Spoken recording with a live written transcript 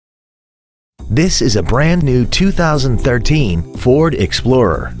This is a brand new 2013 Ford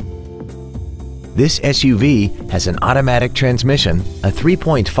Explorer. This SUV has an automatic transmission, a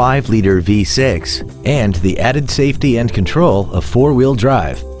 3.5-liter V6, and the added safety and control of four-wheel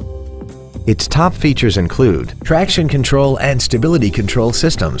drive. Its top features include traction control and stability control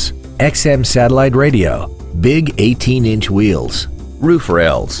systems, XM satellite radio, big 18-inch wheels, roof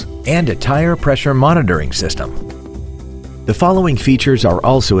rails, and a tire pressure monitoring system. The following features are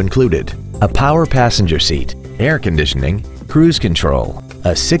also included: a power passenger seat, air conditioning, cruise control,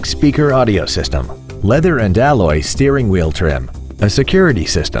 a 6-speaker audio system, leather and alloy steering wheel trim, a security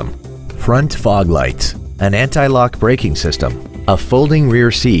system, front fog lights, an anti-lock braking system, a folding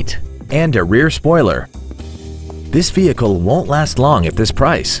rear seat, and a rear spoiler. This vehicle won't last long at this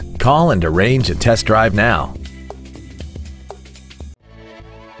price. Call and arrange a test drive now.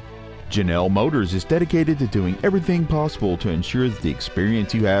 Jannell Motors is dedicated to doing everything possible to ensure that the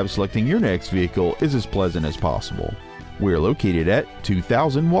experience you have selecting your next vehicle is as pleasant as possible. We're located at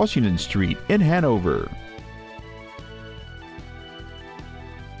 2000 Washington Street in Hanover.